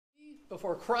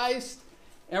before Christ,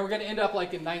 and we're going to end up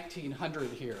like in 1900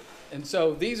 here. And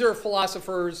so these are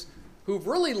philosophers who've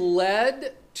really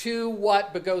led to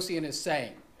what Boghossian is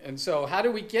saying. And so how do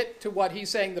we get to what he's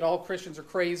saying, that all Christians are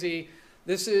crazy?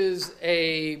 This is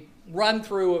a run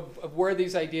through of where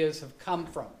these ideas have come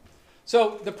from.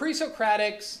 So the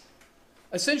pre-Socratics,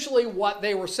 essentially what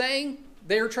they were saying,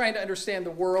 they were trying to understand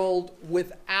the world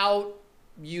without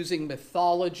using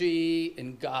mythology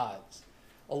and gods.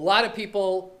 A lot of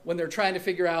people, when they're trying to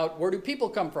figure out where do people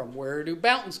come from, where do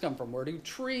mountains come from, where do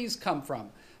trees come from,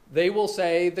 they will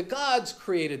say the gods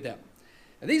created them.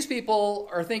 And these people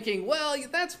are thinking, well,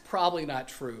 that's probably not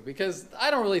true, because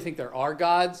I don't really think there are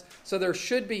gods, so there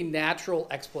should be natural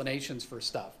explanations for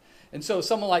stuff. And so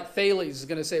someone like Thales is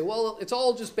going to say, well, it's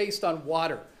all just based on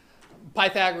water.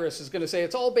 Pythagoras is going to say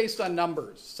it's all based on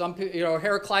numbers.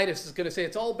 Heraclitus is going to say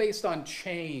it's all based on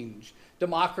change.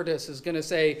 Democritus is going to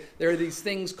say there are these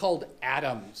things called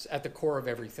atoms at the core of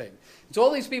everything. And so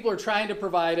all these people are trying to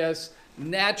provide us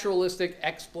naturalistic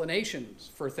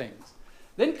explanations for things.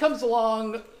 Then comes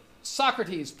along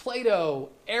Socrates, Plato,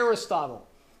 Aristotle.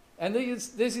 And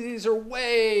these are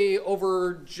way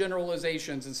over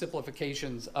generalizations and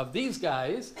simplifications of these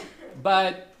guys.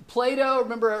 But Plato,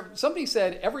 remember, somebody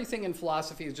said everything in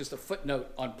philosophy is just a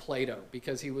footnote on Plato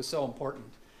because he was so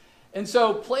important. And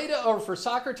so Plato, or for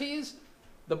Socrates,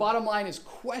 the bottom line is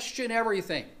question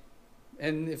everything.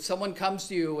 And if someone comes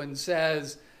to you and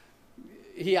says,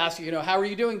 he asks you, how are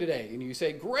you doing today? And you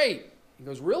say, great. He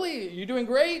goes, really? Are you doing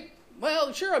great?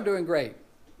 Well, sure, I'm doing great.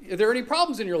 Are there any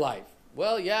problems in your life?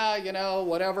 Well, yeah,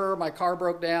 whatever, my car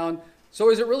broke down. So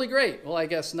is it really great? Well, I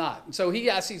guess not. And so he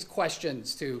asks these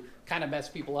questions to kind of mess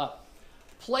people up.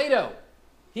 Plato,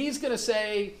 he's going to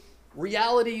say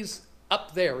reality's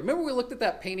up there. Remember we looked at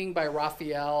that painting by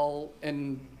Raphael,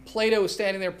 and Plato is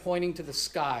standing there pointing to the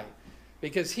sky,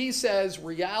 because he says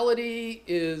reality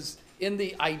is in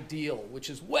the ideal, which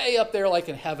is way up there like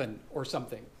in heaven or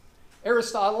something.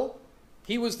 Aristotle,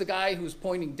 he was the guy who's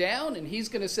pointing down, and he's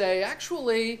going to say,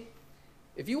 actually,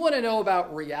 if you want to know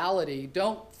about reality,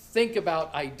 don't think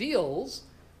about ideals.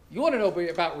 You want to know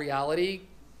about reality,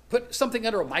 put something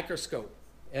under a microscope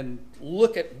and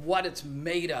look at what it's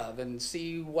made of and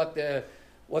see what the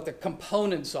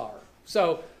components are.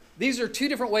 So these are two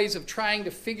different ways of trying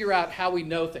to figure out how we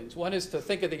know things. One is to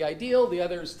think of the ideal, the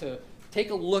other is to take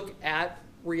a look at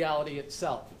reality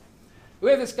itself.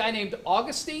 We have this guy named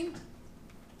Augustine.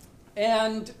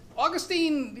 And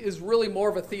Augustine is really more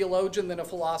of a theologian than a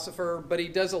philosopher, but he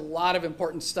does a lot of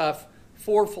important stuff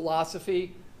for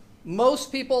philosophy.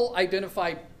 Most people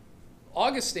identify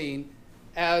Augustine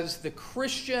as the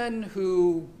Christian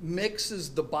who mixes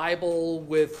the Bible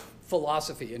with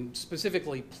philosophy, and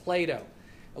specifically Plato.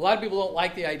 A lot of people don't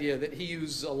like the idea that he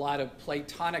uses a lot of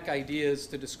Platonic ideas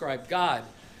to describe God.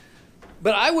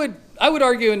 But I would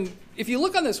argue, and if you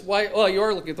look on this white, well, you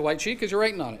are looking at the white sheet because you're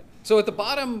writing on it. So at the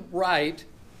bottom right,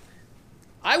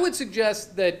 I would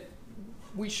suggest that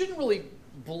we shouldn't really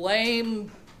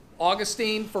blame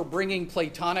Augustine for bringing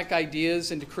Platonic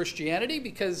ideas into Christianity,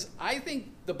 because I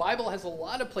think the Bible has a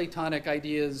lot of Platonic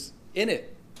ideas in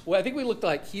it. Well, I think we looked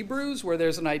like Hebrews, where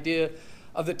there's an idea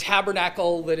of the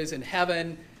tabernacle that is in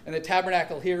heaven, and the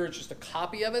tabernacle here is just a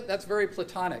copy of it. That's very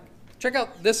Platonic. Check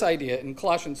out this idea in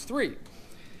Colossians 3.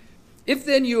 If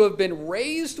then you have been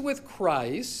raised with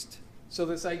Christ, so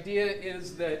this idea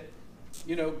is that,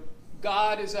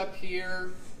 God is up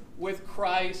here with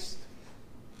Christ.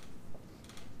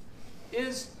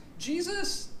 Is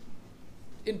Jesus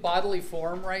in bodily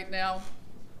form right now?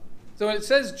 So when it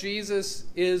says Jesus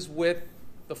is with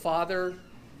the Father,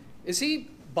 is he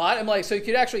bodily? So you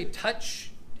could actually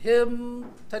touch him,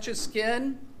 touch his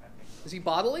skin? Is he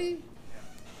bodily?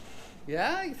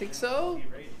 Yeah, you think so?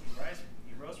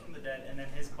 He rose from the dead, and then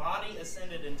his body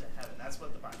ascended into heaven. That's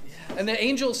what the Bible says. And the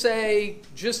angels say,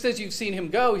 just as you've seen him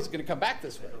go, he's going to come back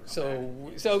this way.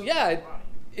 So yeah,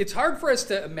 it's hard for us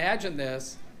to imagine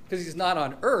this because he's not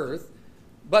on earth.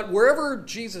 But wherever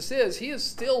Jesus is, he is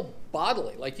still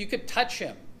bodily. Like you could touch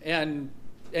him, and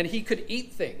he could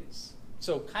eat things.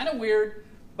 So kind of weird,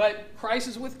 but Christ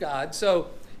is with God. So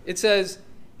it says,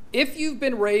 if you've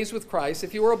been raised with Christ,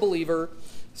 if you are a believer,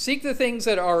 seek the things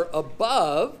that are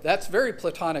above, that's very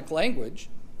Platonic language,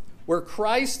 where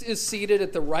Christ is seated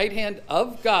at the right hand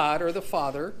of God or the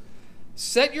Father.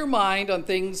 Set your mind on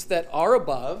things that are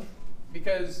above,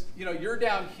 because you're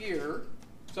down here.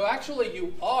 So actually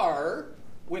you are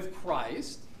with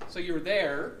Christ, so you're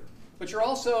there, but you're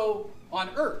also on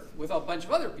earth with a bunch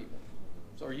of other people.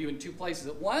 So are you in two places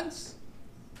at once?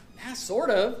 Yeah, sort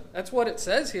of. That's what it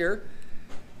says here.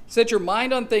 Set your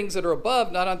mind on things that are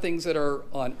above, not on things that are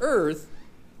on earth.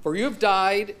 For you have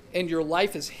died, and your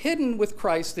life is hidden with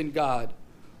Christ in God.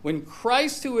 When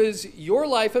Christ, who is your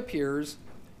life, appears,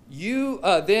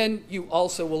 then you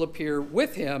also will appear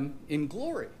with him in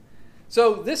glory.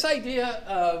 So this idea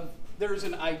of there's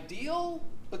an ideal,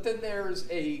 but then there's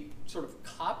a sort of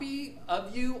copy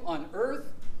of you on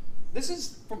earth, this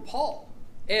is from Paul.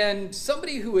 And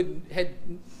somebody who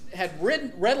had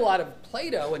read a lot of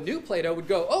Plato and knew Plato would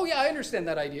go, oh yeah, I understand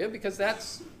that idea because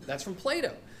that's from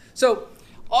Plato. So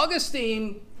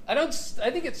Augustine, I don't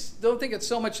think it's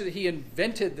so much that he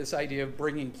invented this idea of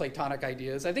bringing Platonic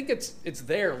ideas. I think it's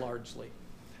there largely.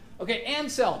 Okay,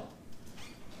 Anselm.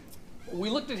 We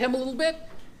looked at him a little bit.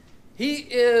 He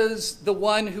is the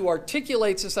one who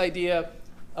articulates this idea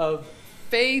of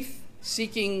faith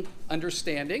seeking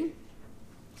understanding.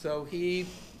 So he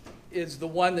is the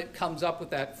one that comes up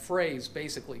with that phrase,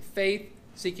 basically, faith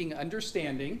seeking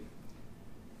understanding.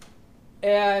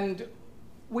 And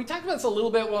we talked about this a little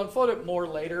bit. We'll unfold it more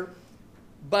later.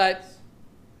 But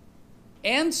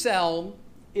Anselm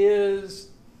is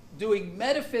doing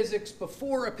metaphysics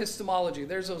before epistemology.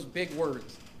 There's those big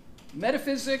words.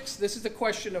 Metaphysics, this is the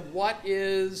question of what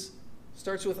is,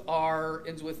 starts with R,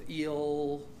 ends with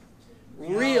eel,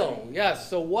 real. Yes,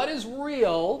 so what is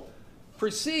real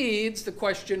precedes the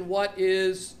question, what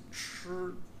is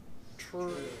true?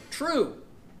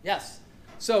 Yes.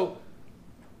 So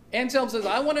Anselm says,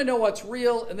 I want to know what's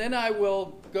real, and then I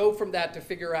will go from that to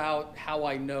figure out how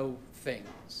I know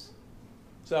things.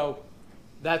 So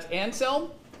that's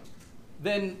Anselm.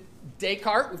 Then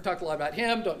Descartes, we've talked a lot about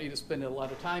him, don't need to spend a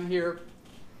lot of time here.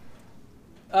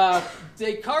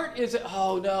 Descartes is,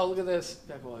 oh no, look at this,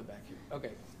 back here. Okay,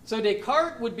 so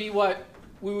Descartes would be what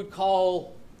we would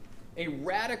call a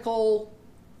radical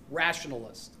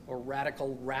rationalist, or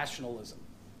radical rationalism.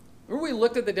 Remember we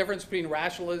looked at the difference between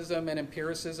rationalism and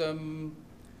empiricism?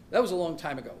 That was a long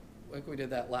time ago. I think we did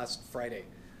that last Friday.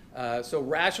 So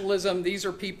rationalism, these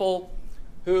are people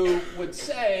who would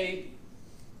say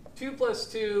 2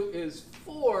 + 2 is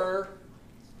 4,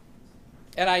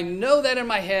 and I know that in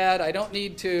my head. I don't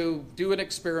need to do an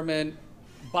experiment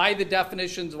by the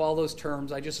definitions of all those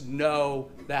terms. I just know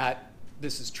that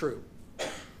this is true.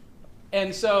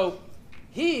 And so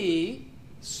he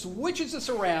switches us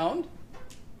around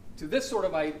to this sort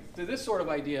of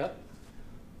idea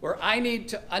where I need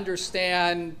to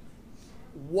understand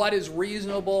what is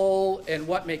reasonable and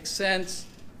what makes sense.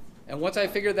 And once I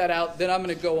figure that out, then I'm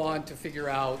going to go on to figure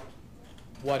out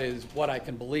what I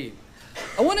can believe.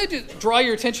 I wanted to draw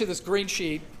your attention to this green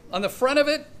sheet. On the front of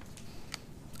it,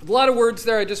 a lot of words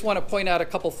there. I just want to point out a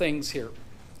couple things here.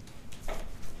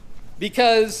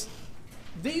 Because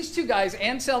these two guys,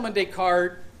 Anselm and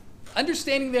Descartes,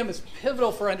 understanding them is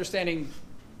pivotal for understanding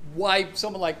why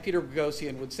someone like Peter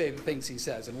Boghossian would say the things he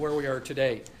says and where we are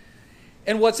today.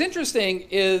 And what's interesting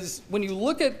is when you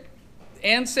look at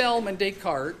Anselm and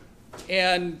Descartes,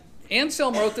 and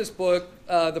Anselm wrote this book,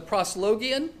 The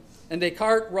Proslogion, and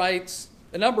Descartes writes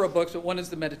a number of books, but one is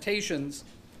the Meditations.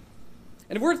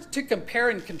 And if we're to compare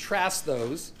and contrast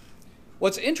those,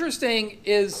 what's interesting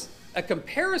is a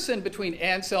comparison between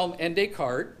Anselm and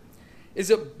Descartes is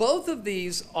that both of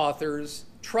these authors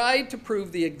tried to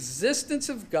prove the existence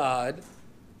of God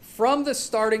from the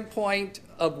starting point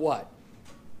of what?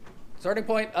 Starting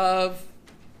point of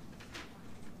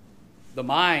the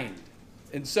mind.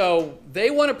 And so they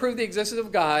want to prove the existence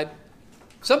of God.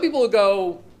 Some people will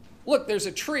go, look, there's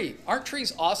a tree. Aren't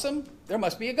trees awesome? There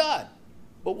must be a God.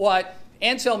 But what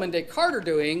Anselm and Descartes are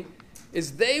doing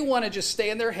is they want to just stay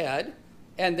in their head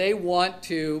and they want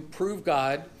to prove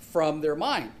God from their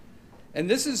mind. And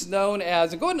this is known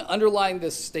as, and go ahead and underline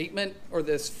this statement or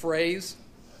this phrase.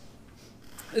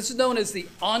 This is known as the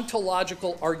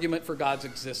ontological argument for God's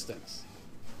existence.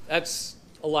 That's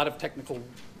a lot of technical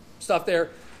stuff there.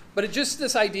 But it's just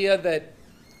this idea that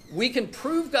we can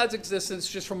prove God's existence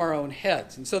just from our own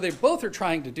heads. And so they both are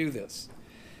trying to do this.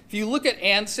 If you look at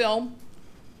Anselm,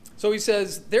 so he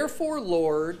says, therefore,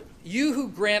 Lord, you who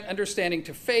grant understanding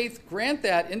to faith, grant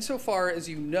that insofar as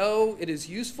you know it is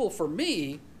useful for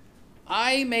me,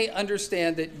 I may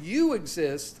understand that you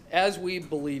exist as we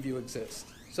believe you exist.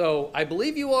 So I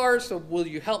believe you are, so will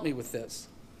you help me with this?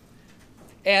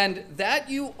 And that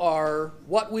you are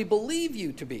what we believe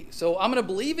you to be. So I'm going to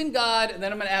believe in God, and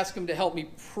then I'm going to ask him to help me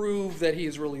prove that he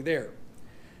is really there.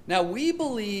 Now, we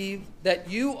believe that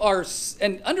you are,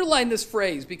 and underline this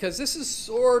phrase because this is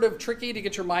sort of tricky to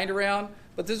get your mind around,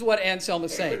 but this is what Anselm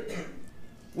is saying.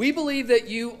 We believe that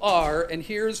you are, and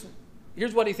here's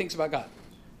what he thinks about God.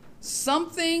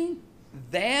 Something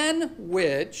than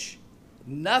which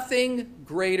nothing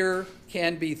greater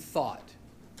can be thought.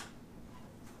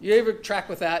 You ever track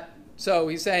with that? So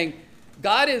he's saying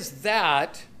God is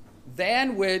that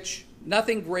than which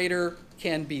nothing greater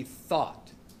can be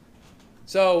thought.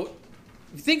 So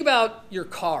if you think about your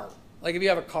car, like if you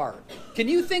have a car, can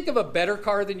you think of a better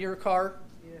car than your car?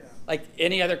 Yeah. Like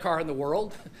any other car in the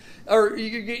world? Or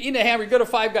you eat a hamburger, you go to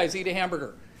Five Guys, eat a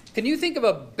hamburger. Can you think of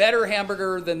a better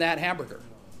hamburger than that hamburger?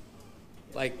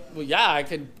 Like, well, yeah, I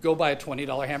could go buy a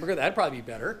 $20 hamburger. That'd probably be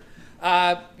better.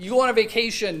 You go on a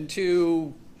vacation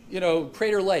to,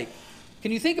 Crater Lake.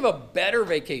 Can you think of a better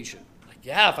vacation? Like,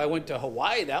 yeah, if I went to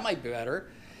Hawaii, that might be better.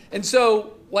 And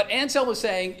so what Anselm was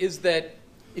saying is that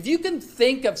if you can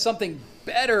think of something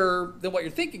better than what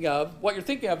you're thinking of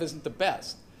isn't the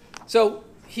best. So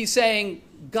he's saying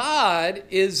God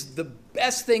is the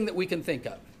best thing that we can think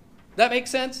of. That makes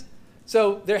sense?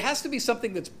 So there has to be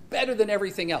something that's better than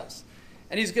everything else.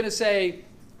 And he's going to say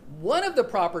one of the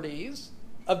properties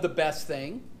of the best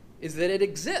thing is that it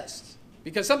exists.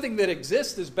 Because something that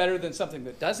exists is better than something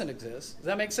that doesn't exist. Does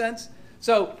that make sense?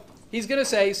 So he's going to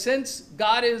say, since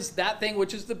God is that thing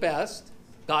which is the best,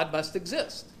 God must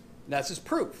exist. And that's his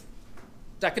proof. Is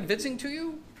that convincing to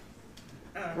you?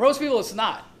 For most people, it's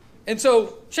not. And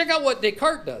so check out what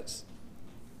Descartes does.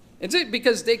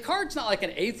 Because Descartes' not like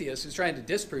an atheist who's trying to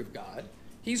disprove God.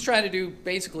 He's trying to do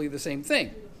basically the same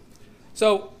thing.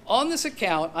 So on this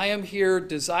account, I am here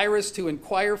desirous to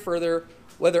inquire further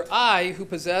whether I, who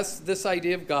possess this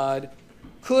idea of God,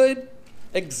 could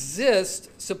exist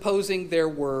supposing there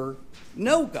were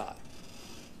no God.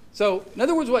 So in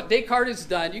other words, what Descartes has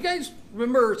done, you guys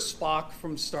remember Spock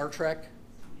from Star Trek?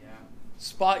 Yeah.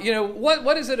 Spock,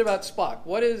 what is it about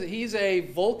Spock? He's a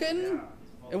Vulcan? Yeah.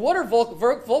 And what are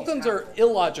Vulcans are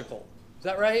illogical. Is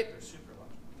that right?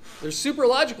 They're super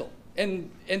logical.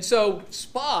 And so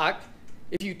Spock,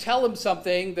 if you tell him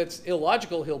something that's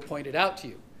illogical, he'll point it out to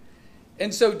you.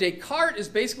 And so Descartes is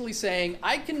basically saying,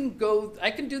 I can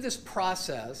do this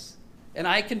process and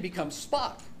I can become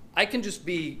Spock. I can just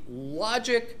be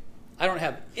logic. I don't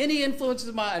have any influences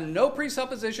of mine, no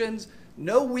presuppositions,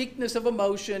 no weakness of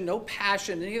emotion, no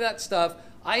passion, any of that stuff.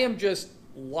 I am just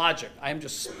logic. I am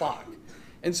just Spock.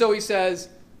 And so he says,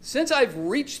 since I've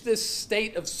reached this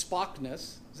state of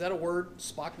Spockness, is that a word,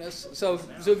 Spockness? So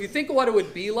if you think of what it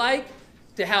would be like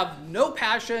to have no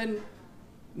passion,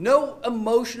 no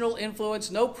emotional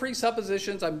influence, no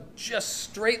presuppositions, I'm just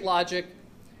straight logic.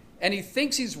 And he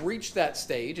thinks he's reached that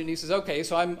stage, and he says, okay,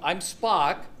 so I'm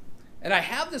Spock, and I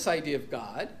have this idea of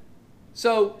God.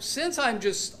 So since I'm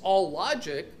just all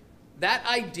logic, that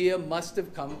idea must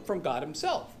have come from God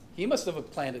himself. He must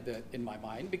have planted that in my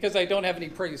mind because I don't have any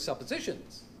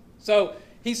presuppositions. So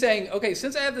he's saying, okay,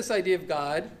 since I have this idea of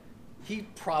God, he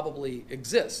probably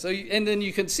exists. So, and then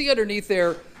you can see underneath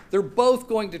there, they're both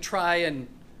going to try and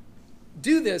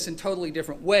do this in totally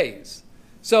different ways.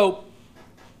 So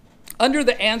under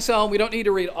the Anselm, we don't need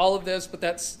to read all of this, but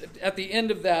that's at the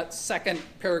end of that second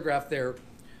paragraph there.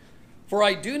 For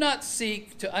I do not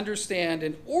seek to understand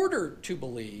in order to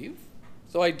believe.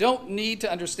 So I don't need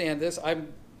to understand this.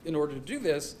 In order to do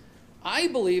this, I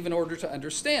believe in order to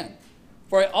understand.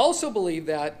 For I also believe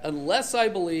that unless I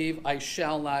believe, I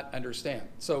shall not understand.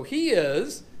 So he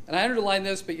is, and I underline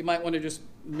this, but you might want to just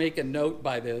make a note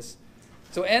by this.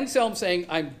 So Anselm's saying,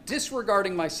 I'm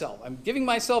disregarding myself. I'm giving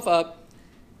myself up.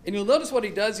 And you'll notice what he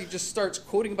does. He just starts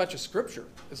quoting a bunch of scripture.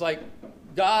 It's like,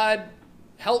 God,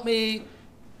 help me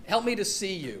to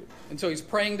see you. And so he's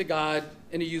praying to God,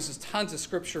 and he uses tons of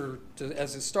scripture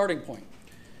as his starting point.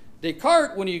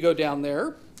 Descartes, when you go down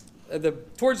there,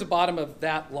 towards the bottom of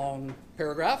that long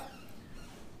paragraph,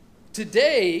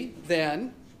 today,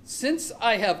 then, since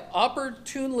I have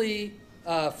opportunely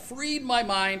freed my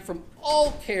mind from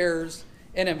all cares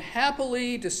and am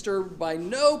happily disturbed by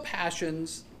no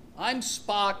passions, I'm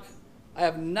Spock. I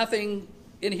have nothing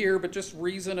in here but just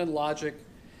reason and logic.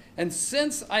 And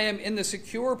since I am in the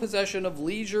secure possession of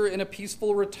leisure and a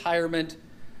peaceful retirement,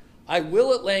 I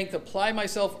will at length apply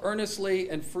myself earnestly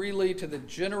and freely to the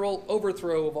general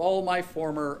overthrow of all my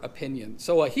former opinions.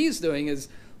 So what he's doing is,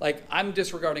 like, I'm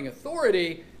disregarding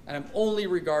authority, and I'm only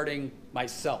regarding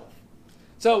myself.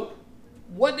 So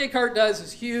what Descartes does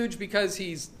is huge because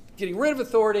he's getting rid of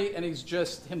authority, and he's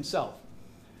just himself.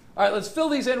 All right, let's fill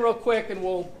these in real quick, and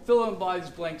we'll fill in these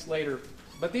blanks later.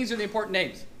 But these are the important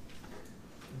names.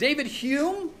 David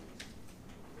Hume.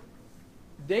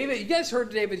 You guys heard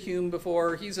David Hume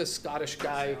before. He's a Scottish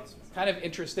guy, kind of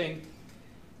interesting.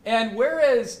 And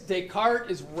whereas Descartes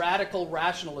is radical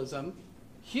rationalism,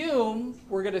 Hume,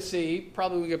 we're going to see,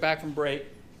 probably when we get back from break,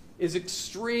 is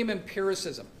extreme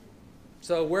empiricism.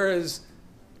 So whereas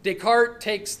Descartes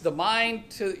takes the mind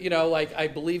to, like I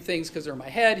believe things because they're in my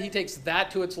head, he takes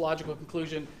that to its logical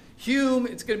conclusion. Hume,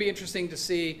 it's going to be interesting to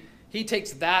see, He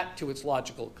takes that to its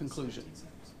logical conclusion.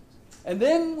 And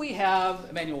then we have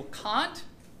Immanuel Kant,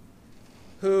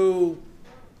 who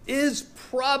is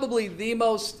probably the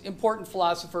most important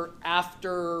philosopher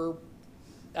after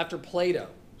Plato.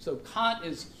 So Kant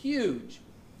is huge.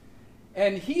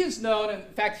 And he is known, in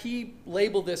fact, he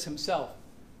labeled this himself,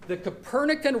 the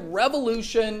Copernican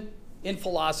revolution in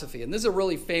philosophy. And this is a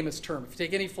really famous term. If you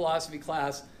take any philosophy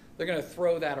class, they're going to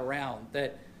throw that around,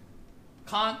 that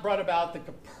Kant brought about the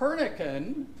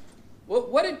Copernican.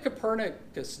 What did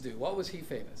Copernicus do? What was he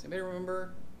famous? Anybody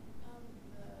remember?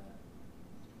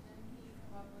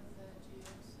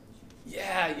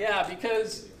 Yeah,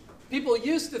 because people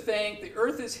used to think the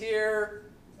earth is here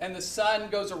and the sun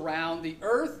goes around the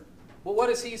earth. Well, what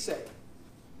does he say?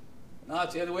 No,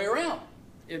 it's the other way around.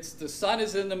 It's the sun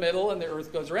is in the middle and the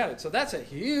earth goes around it. So that's a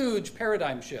huge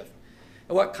paradigm shift.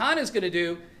 And what Kant is going to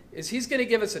do is he's going to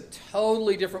give us a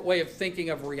totally different way of thinking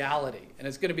of reality. And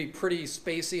it's going to be pretty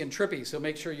spacey and trippy. So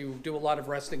make sure you do a lot of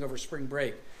resting over spring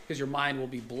break, because your mind will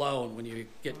be blown when you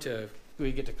get to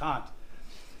Kant.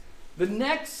 The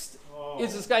next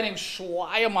is this guy named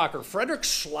Schleiermacher, Friedrich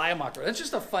Schleiermacher. That's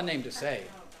just a fun name to say.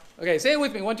 Okay, say it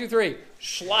with me. 1, 2, 3.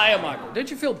 Schleiermacher.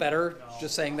 Didn't you feel better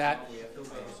just saying that?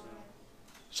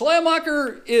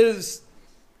 Schleiermacher is,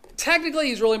 technically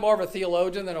he's really more of a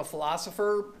theologian than a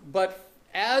philosopher, but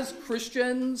as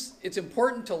Christians, it's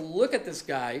important to look at this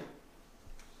guy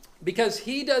because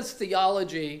he does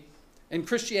theology and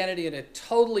Christianity in a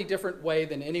totally different way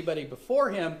than anybody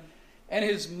before him. And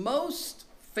his most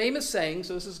famous saying,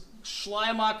 so this is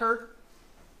Schleiermacher.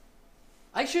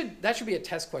 That should be a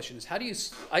test question.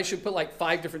 I should put like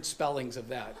 5 different spellings of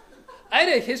that. I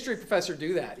had a history professor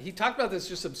do that. He talked about this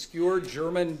just obscure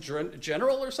German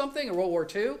general or something in World War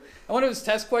II. And one of his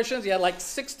test questions, he had like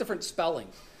 6 different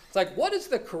spellings. It's like, what is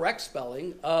the correct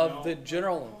spelling of the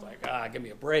general? And it's like, give me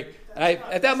a break. And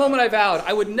at that moment I vowed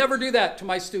I would never do that to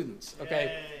my students, okay?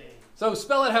 Yay. So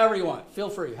spell it however you want. Feel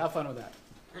free. Have fun with that.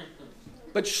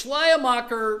 But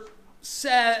Schleiermacher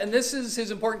said, and this is his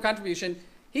important contribution,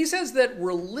 he says that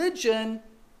religion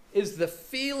is the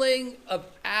feeling of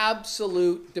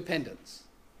absolute dependence.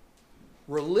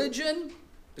 Religion,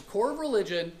 the core of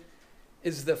religion,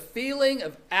 is the feeling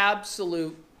of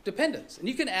absolute dependence. And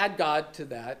you can add God to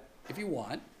that if you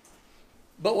want.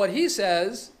 But what he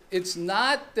says, it's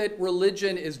not that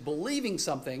religion is believing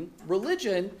something.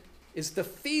 Religion is the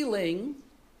feeling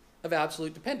of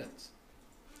absolute dependence.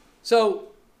 So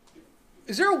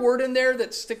is there a word in there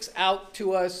that sticks out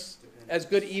to us as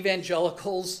good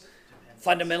evangelicals,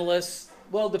 fundamentalists?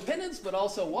 Well, dependence, but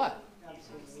also what?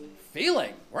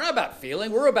 Feeling. We're not about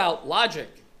feeling. We're about logic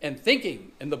and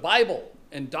thinking and the Bible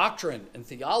and doctrine and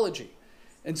theology.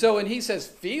 And so when he says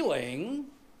feeling,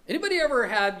 anybody ever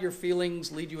had your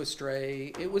feelings lead you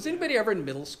astray? Was anybody ever in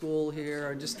middle school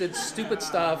here and just did stupid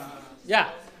stuff? Yeah,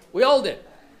 we all did.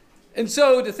 And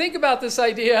so to think about this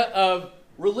idea of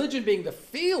religion being the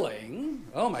feeling,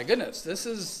 oh my goodness,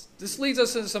 this leads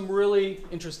us into some really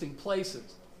interesting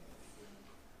places.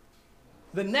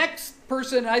 The next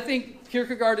person, I think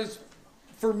Kierkegaard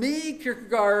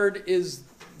is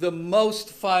the most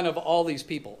fun of all these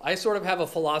people. I sort of have a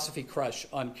philosophy crush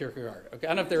on Kierkegaard. Okay, I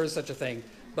don't know if there is such a thing,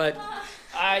 but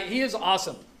he is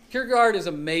awesome. Kierkegaard is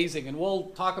amazing, and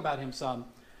we'll talk about him some.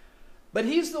 But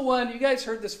he's the one, you guys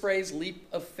heard this phrase, leap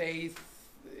of faith.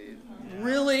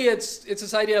 Really, it's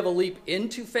this idea of a leap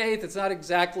into faith. It's not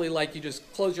exactly like you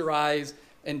just close your eyes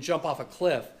and jump off a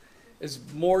cliff. There's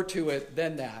more to it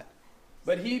than that.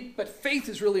 But faith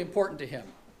is really important to him,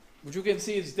 which you can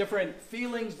see is different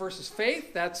feelings versus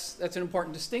faith. That's an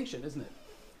important distinction, isn't it?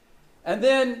 And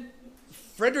then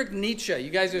Friedrich Nietzsche. You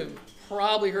guys have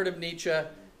probably heard of Nietzsche.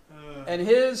 And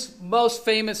his most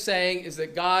famous saying is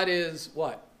that God is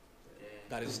what?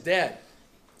 God is dead.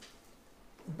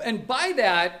 And by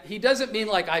that, he doesn't mean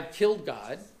like I've killed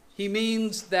God. He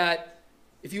means that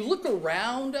if you look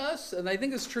around us, and I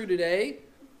think it's true today,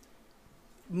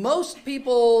 most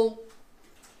people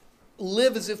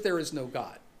live as if there is no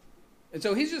God. And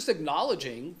so he's just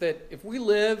acknowledging that if we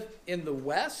live in the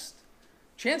West,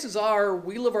 chances are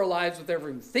we live our lives without ever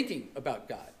even thinking about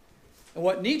God. And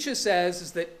what Nietzsche says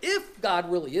is that if God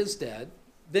really is dead,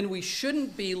 then we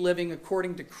shouldn't be living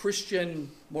according to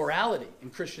Christian morality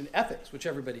and Christian ethics, which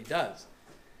everybody does.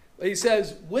 But he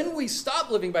says when we stop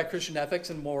living by Christian ethics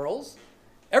and morals,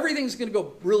 everything's going to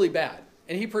go really bad.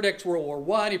 And he predicts World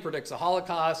War I, he predicts the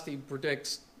Holocaust, he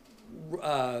predicts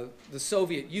the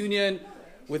Soviet Union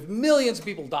with millions of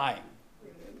people dying.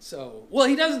 So, well,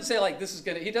 he doesn't say like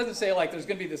he doesn't say like there's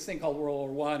going to be this thing called World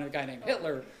War I and a guy named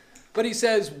Hitler. But he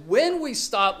says when we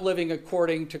stop living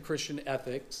according to Christian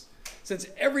ethics, since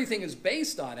everything is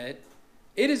based on it,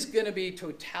 it is going to be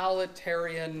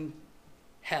totalitarian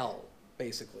hell,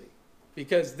 basically.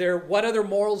 Because what other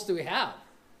morals do we have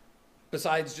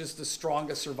besides just the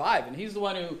strongest survive? And he's the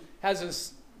one who has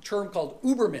this term called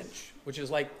Übermensch, which is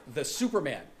like the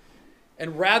Superman.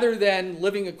 And rather than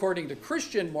living according to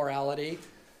Christian morality,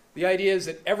 the idea is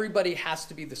that everybody has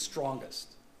to be the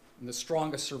strongest, and the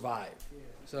strongest survive.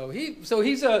 So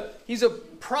he's a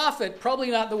prophet,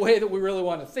 probably not the way that we really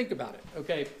want to think about it.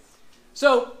 Okay,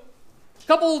 so a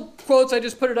couple quotes. I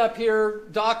just put it up here.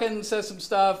 Dawkins says some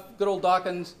stuff. Good old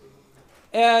Dawkins.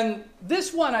 And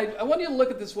this one, I want you to look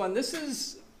at this one. This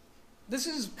is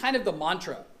kind of the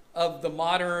mantra of the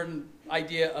modern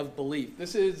idea of belief.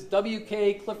 This is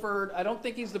W.K. Clifford. I don't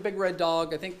think he's the big red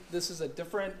dog. I think this is a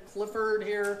different Clifford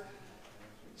here.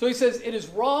 So he says, it is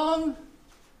wrong.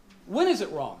 When is it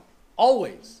wrong?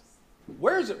 Always.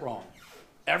 Where is it wrong?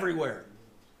 Everywhere.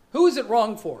 Who is it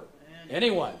wrong for?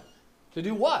 Anyone. To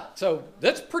do what? So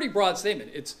that's a pretty broad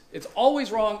statement. It's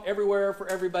always wrong everywhere for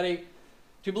everybody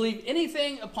to believe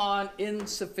anything upon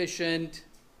insufficient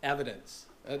evidence.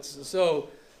 So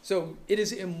it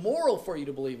is immoral for you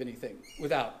to believe anything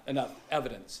without enough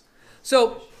evidence.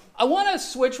 So I want to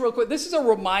switch real quick. This is a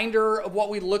reminder of what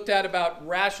we looked at about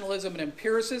rationalism and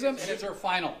empiricism, and it's our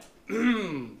final.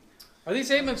 Are these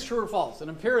statements true or false? An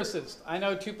empiricist, I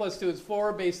know 2 + 2 is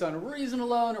 4 based on reason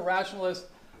alone. A rationalist,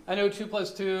 I know 2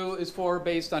 + 2 is 4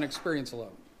 based on experience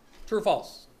alone. True or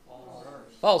false? False.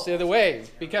 False, the other way.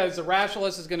 Because the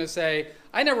rationalist is going to say,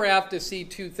 I never have to see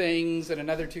 2 things and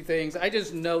another 2 things. I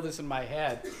just know this in my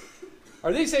head.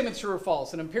 Are these statements true or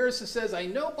false? An empiricist says, I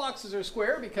know boxes are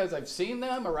square because I've seen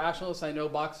them. A rationalist, I know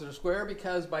boxes are square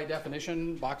because by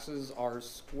definition, boxes are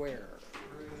square.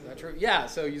 Is that true? Yeah,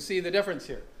 so you see the difference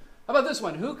here. How about this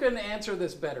one? Who can answer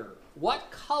this better? What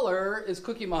color is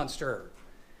Cookie Monster?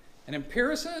 An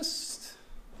empiricist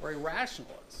or a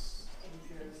rationalist?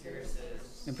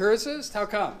 Empiricist. Empiricist? How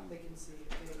come? They can see,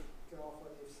 they go off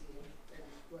what they've seen,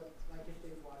 and like if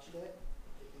they've watched it,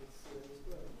 they can see what it's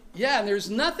doing. Yeah, and there's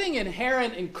nothing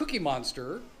inherent in Cookie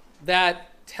Monster that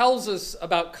tells us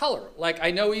about color. Like,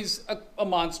 I know he's a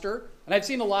monster, and I've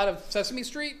seen a lot of Sesame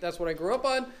Street. That's what I grew up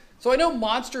on. So I know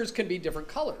monsters can be different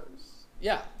colors.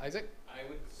 Yeah, Isaac? I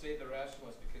would say the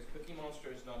rationalist, because Cookie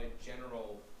Monster is not a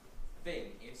general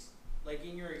thing. It's like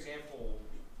in your example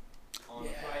on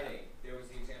Friday, there was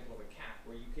the example of a cat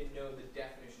where you can know the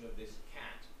definition of this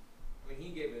cat. I mean,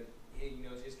 he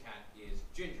knows his cat is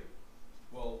Ginger.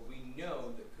 Well, we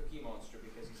know that Cookie Monster,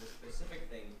 because he's a specific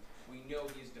thing, we know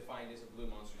he's defined as a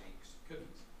blue monster that eats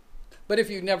cookies. But if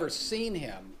you've never seen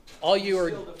him, all you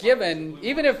are given,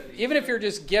 even if you're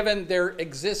just given there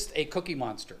exists a Cookie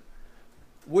Monster,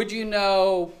 would you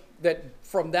know that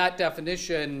from that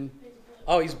definition,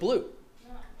 oh, he's blue?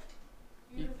 No.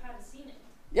 You would have had seen it.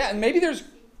 Yeah, and maybe there's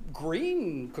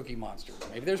green Cookie Monsters.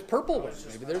 Maybe there's purple ones.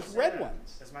 Maybe there's red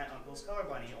ones. Because my uncle's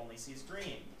colorblind, he only sees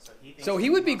green. So he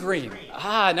would be green.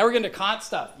 Ah, now we're getting to Kant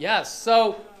stuff. Yes.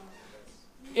 So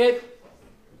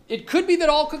it could be that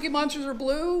all Cookie Monsters are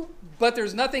blue, but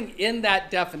there's nothing in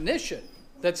that definition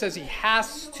that says he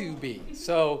has to be.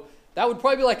 So that would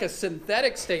probably be like a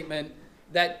synthetic statement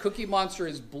that Cookie Monster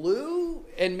is blue,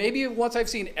 and maybe once I've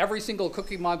seen every single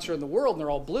Cookie Monster in the world and they're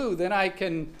all blue, then I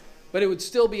can, but it would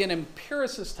still be an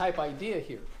empiricist type idea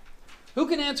here. Who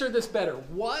can answer this better?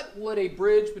 What would a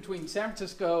bridge between San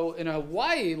Francisco and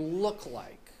Hawaii look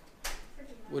like?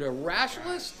 Would a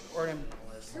rationalist or an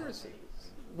empiricist?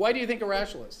 Why do you think a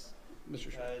rationalist, Mr.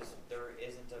 Shaw? Because there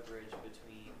isn't a bridge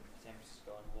between San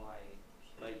Francisco and Hawaii.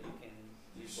 Like, you can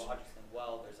use logic and,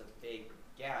 well, there's a big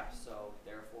gap, so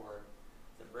therefore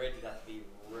the bridge would have to be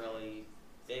really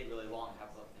big, really long,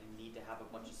 and need to have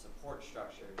a bunch of support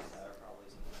structures that are probably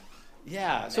something.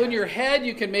 Yeah, so in your head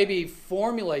you can maybe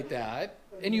formulate that,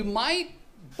 and you might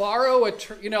borrow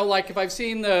like if I've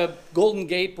seen the Golden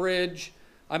Gate Bridge,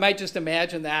 I might just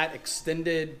imagine that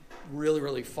extended really,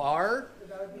 really far. But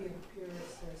that would be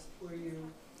empiricist, where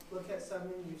you look at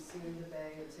something, you've seen the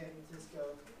Bay in San Francisco,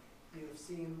 you've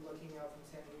seen looking out from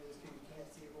San Francisco, you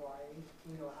can't see Hawaii,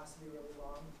 you know it has to be really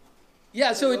long.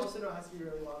 Yeah, so you also know it has to be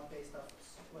really long based off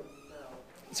what you know.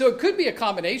 So it could be a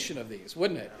combination of these,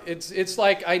 wouldn't it? It's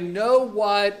like I know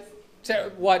what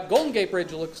Golden Gate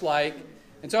Bridge looks like,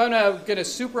 and so I'm going to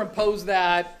superimpose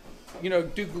that, do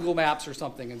Google Maps or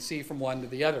something and see from one to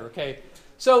the other, okay?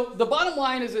 So the bottom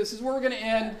line is this is where we're going to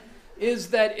end, is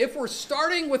that if we're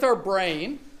starting with our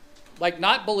brain, like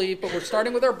not belief, but we're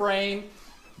starting with our brain,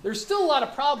 there's still a lot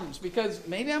of problems because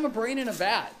maybe I'm a brain in a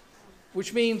vat,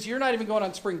 which means you're not even going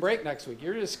on spring break next week.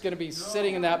 You're just going to be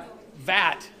sitting in that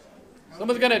vat.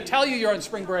 Someone's going to tell you you're on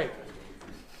spring break.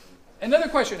 Another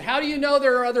question, how do you know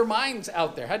there are other minds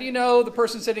out there? How do you know the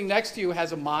person sitting next to you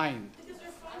has a mind? Because they're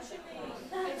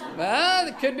functioning.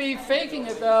 It could be faking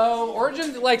it though.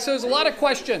 Origin, like, so there's a lot of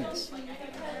questions.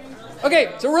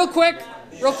 Okay, so real quick.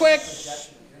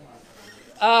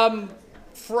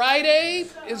 Friday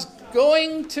is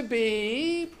going to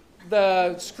be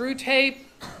the screw tape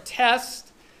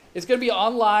test. It's going to be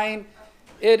online.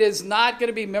 It is not going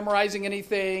to be memorizing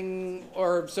anything,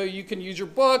 or so you can use your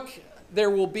book. There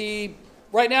will be,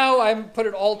 right now I haven't put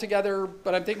it all together,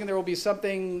 but I'm thinking there will be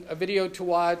something, a video to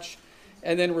watch,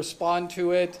 and then respond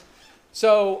to it.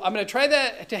 So I'm going to try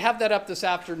to have that up this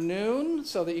afternoon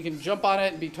so that you can jump on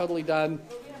it and be totally done.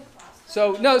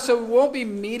 So we won't be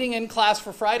meeting in class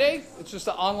for Friday. It's just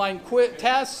an online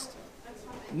test.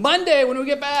 Monday, when we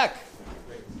get back,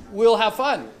 we'll have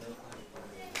fun.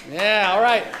 Yeah, all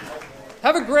right.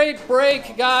 Have a great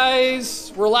break,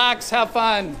 guys. Relax, have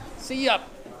fun. See ya.